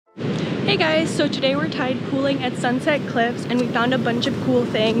Hey guys, so today we're tide pooling at Sunset Cliffs and we found a bunch of cool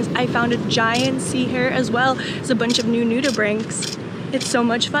things. I found a giant sea hare as well as a bunch of new nudibranchs. It's so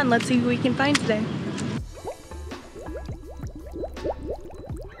much fun. Let's see who we can find today.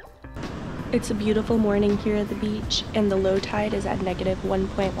 It's a beautiful morning here at the beach and the low tide is at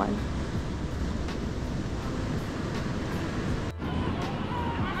 -1.1.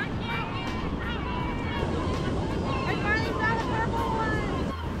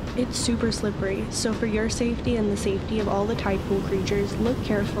 It's super slippery, so for your safety and the safety of all the tide pool creatures, look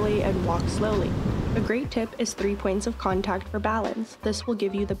carefully and walk slowly. A great tip is 3 points of contact for balance. This will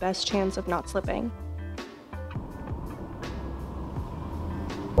give you the best chance of not slipping.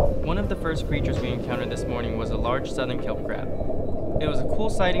 One of the first creatures we encountered this morning was a large southern kelp crab. It was a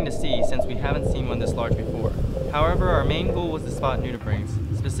cool sighting to see since we haven't seen one this large before. However, our main goal was to spot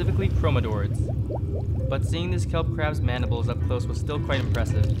nudibranchs, specifically chromodorids. But seeing this kelp crab's mandibles up close was still quite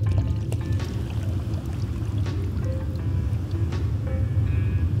impressive.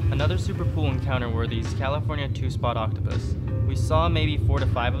 Another super cool encounter were these California 2-spot octopus. We saw maybe 4 to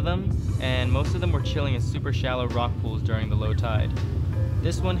 5 of them, and most of them were chilling in super shallow rock pools during the low tide.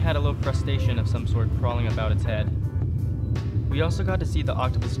 This one had a little crustacean of some sort crawling about its head. We also got to see the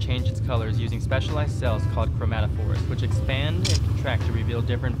octopus change its colors using specialized cells called chromatophores, which expand and contract to reveal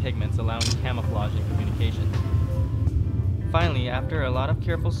different pigments, allowing camouflage and communication. Finally, after a lot of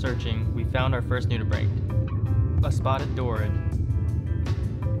careful searching, we found our first nudibranch, a spotted dorid.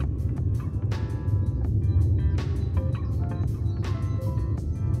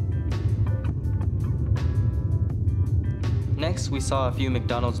 Next, we saw a few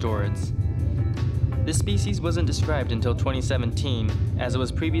McDonald's dorids. This species wasn't described until 2017, as it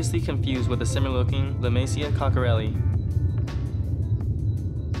was previously confused with a similar-looking Lamacia cockerelli.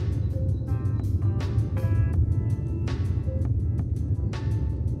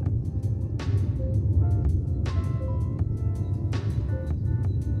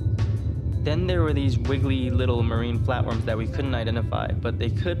 Then there were these wiggly little marine flatworms that we couldn't identify, but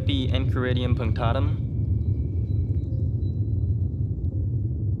they could be Enchiridium punctatum.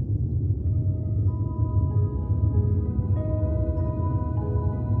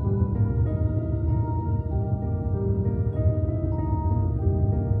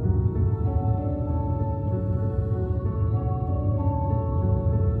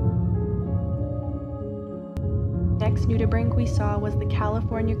 Next nudibranch we saw was the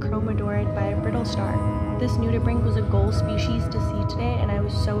California chromodorid by a brittle star. This nudibranch was a goal species to see today, and I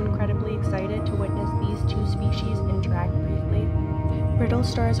was so incredibly excited to witness these two species interact briefly. Brittle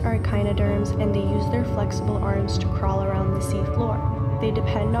stars are echinoderms and they use their flexible arms to crawl around the sea floor. They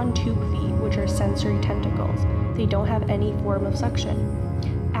depend on tube feet, which are sensory tentacles. They don't have any form of suction.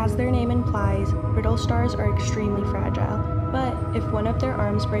 As their name implies, brittle stars are extremely fragile, but if one of their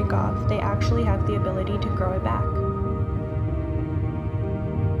arms break off, they actually have the ability to grow it back.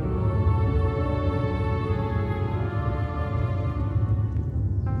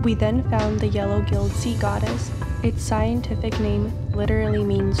 We then found the yellow-gilled sea goddess. Its scientific name literally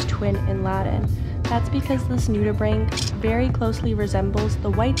means twin in Latin. That's because this nudibranch very closely resembles the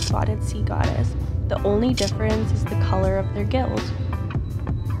white-spotted sea goddess. The only difference is the color of their gills.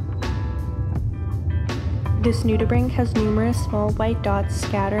 This nudibranch has numerous small white dots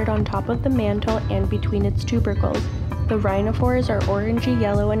scattered on top of the mantle and between its tubercles. The rhinophores are orangey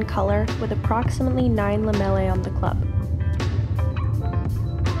yellow in color with approximately 9 lamellae on the club.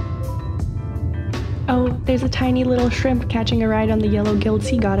 Oh, there's a tiny little shrimp catching a ride on the yellow-gilled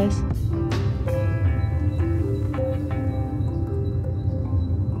sea goddess.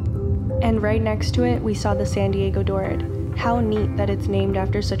 And right next to it, we saw the San Diego dorid. How neat that it's named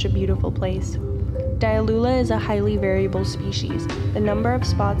after such a beautiful place. Dialula is a highly variable species. The number of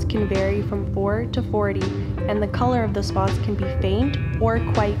spots can vary from 4 to 40, and the color of the spots can be faint or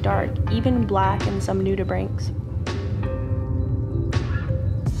quite dark, even black in some nudibranchs.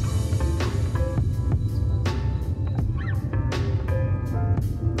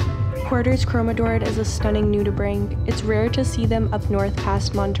 Porter's chromodorid is a stunning nudibranch. It's rare to see them up north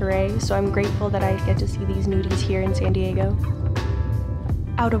past Monterey, so I'm grateful that I get to see these nudies here in San Diego.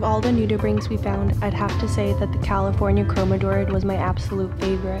 Out of all the nudibranchs we found, I'd have to say that the California chromodorid was my absolute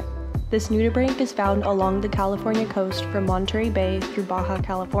favorite. This nudibranch is found along the California coast from Monterey Bay through Baja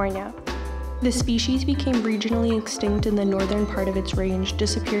California. The species became regionally extinct in the northern part of its range,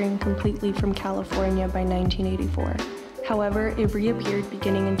 disappearing completely from California by 1984. However, it reappeared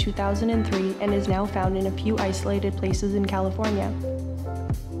beginning in 2003 and is now found in a few isolated places in California.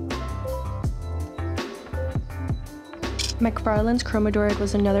 And McFarland's chromodorid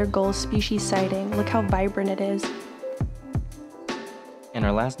was another gull species sighting. Look how vibrant it is. And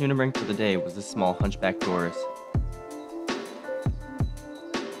our last nudibranch for the day was this small hunchback doris.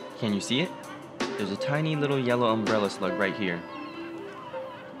 Can you see it? There's a tiny little yellow umbrella slug right here.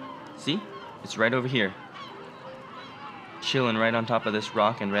 See? It's right over here. Chilling right on top of this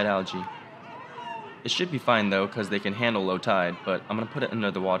rock and red algae. It should be fine though, because they can handle low tide, but I'm going to put it under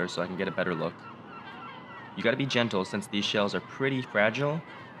the water so I can get a better look. You gotta be gentle since these shells are pretty fragile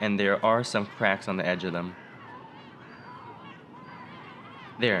and there are some cracks on the edge of them.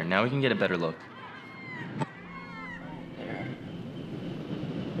 There, now we can get a better look. There.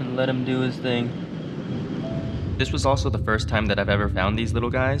 And let him do his thing. This was also the first time that I've ever found these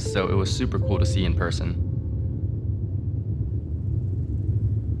little guys, so it was super cool to see in person.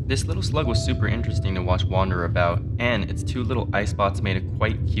 This little slug was super interesting to watch wander about, and its two little eye spots made it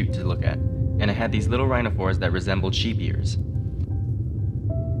quite cute to look at. And it had these little rhinophores that resembled sheep ears.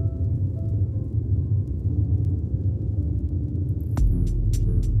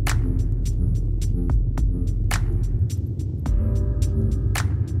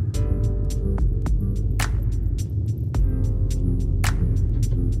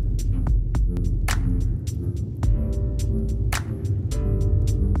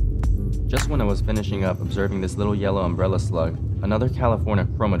 Just when I was finishing up observing this little yellow umbrella slug, another California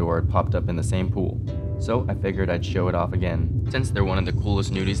chromodorid popped up in the same pool, so I figured I'd show it off again, since they're one of the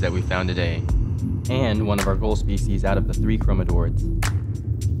coolest nudies that we found today, and one of our goal species out of the 3 chromodorids.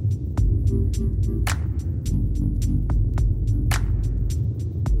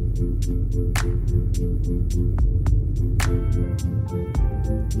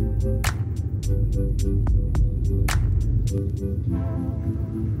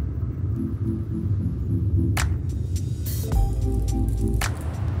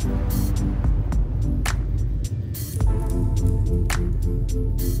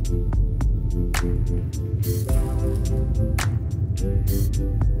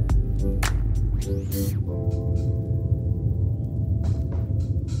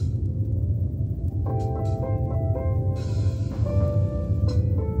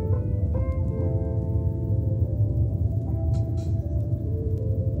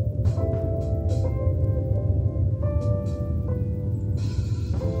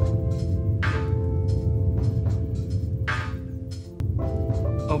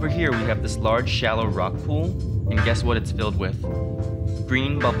 Over here we have this large shallow rock pool, and guess what it's filled with?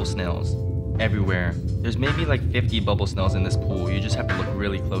 Green bubble snails. Everywhere. There's maybe like 50 bubble snails in this pool. You just have to look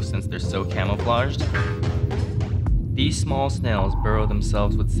really close since they're so camouflaged. These small snails burrow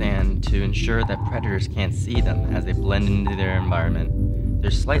themselves with sand to ensure that predators can't see them as they blend into their environment. They're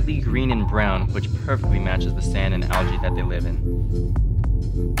slightly green and brown, which perfectly matches the sand and algae that they live in.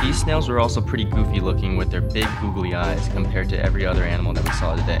 These snails were also pretty goofy looking with their big googly eyes compared to every other animal that we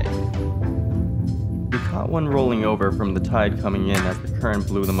saw today. We caught one rolling over from the tide coming in as the current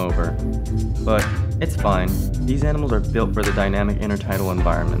blew them over. But it's fine, these animals are built for the dynamic intertidal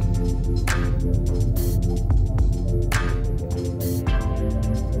environment.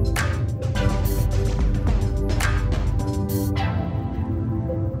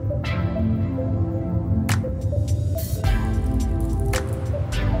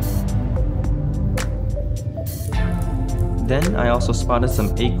 Then I also spotted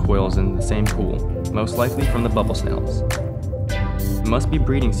some egg coils in the same pool, most likely from the bubble snails. It must be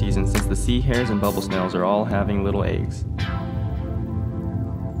breeding season since the sea hares and bubble snails are all having little eggs.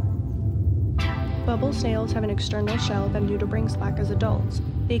 Bubble snails have an external shell that nudibranchs lack as adults.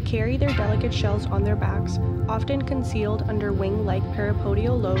 They carry their delicate shells on their backs, often concealed under wing-like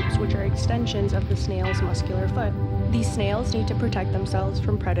parapodial lobes, which are extensions of the snail's muscular foot. These snails need to protect themselves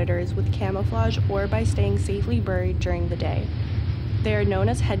from predators with camouflage or by staying safely buried during the day. They are known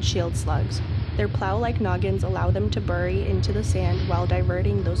as head shield slugs. Their plow-like noggins allow them to bury into the sand while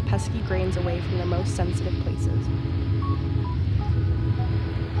diverting those pesky grains away from the most sensitive places.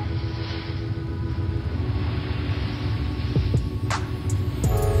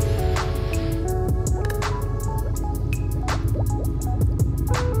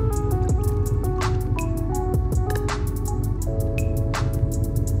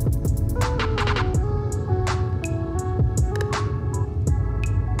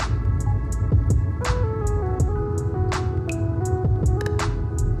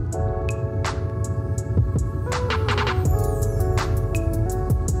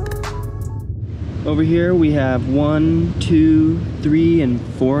 Over here we have 1, 2, 3, and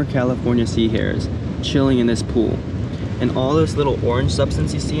 4 California sea hares chilling in this pool. And all this little orange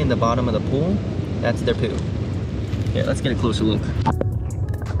substance you see in the bottom of the pool, that's their poo. Here, let's get a closer look.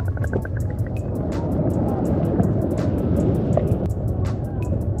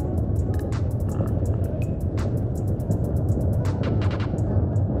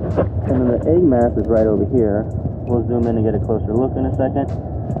 And then the egg mass is right over here. We'll zoom in and get a closer look in a second.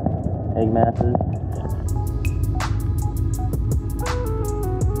 Egg masses.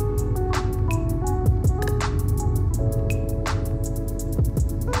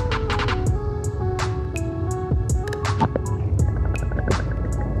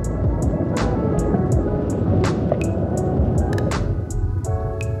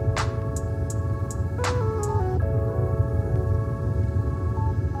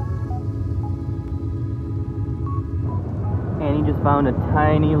 And he just found a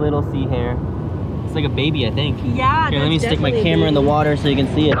tiny little sea hare. It's like a baby, I think. Yeah, here, let me stick my camera in the water so you can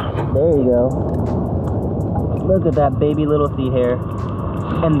see it. There you go. Look at that baby little sea hare.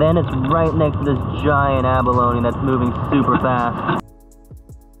 And then it's right next to this giant abalone that's moving super fast.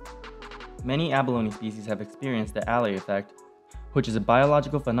 Many abalone species have experienced the Alley effect, which is a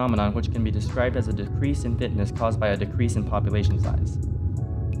biological phenomenon which can be described as a decrease in fitness caused by a decrease in population size.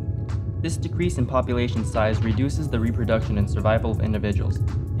 This decrease in population size reduces the reproduction and survival of individuals.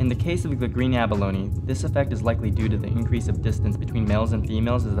 In the case of the green abalone, this effect is likely due to the increase of distance between males and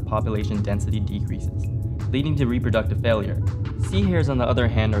females as the population density decreases, leading to reproductive failure. Sea hares, on the other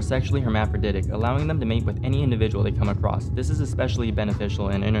hand, are sexually hermaphroditic, allowing them to mate with any individual they come across. This is especially beneficial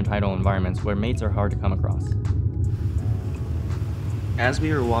in intertidal environments where mates are hard to come across. As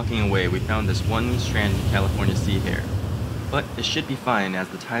we were walking away, we found this one stranded California sea hare. But it should be fine as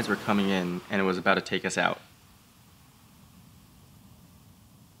the tides were coming in and it was about to take us out.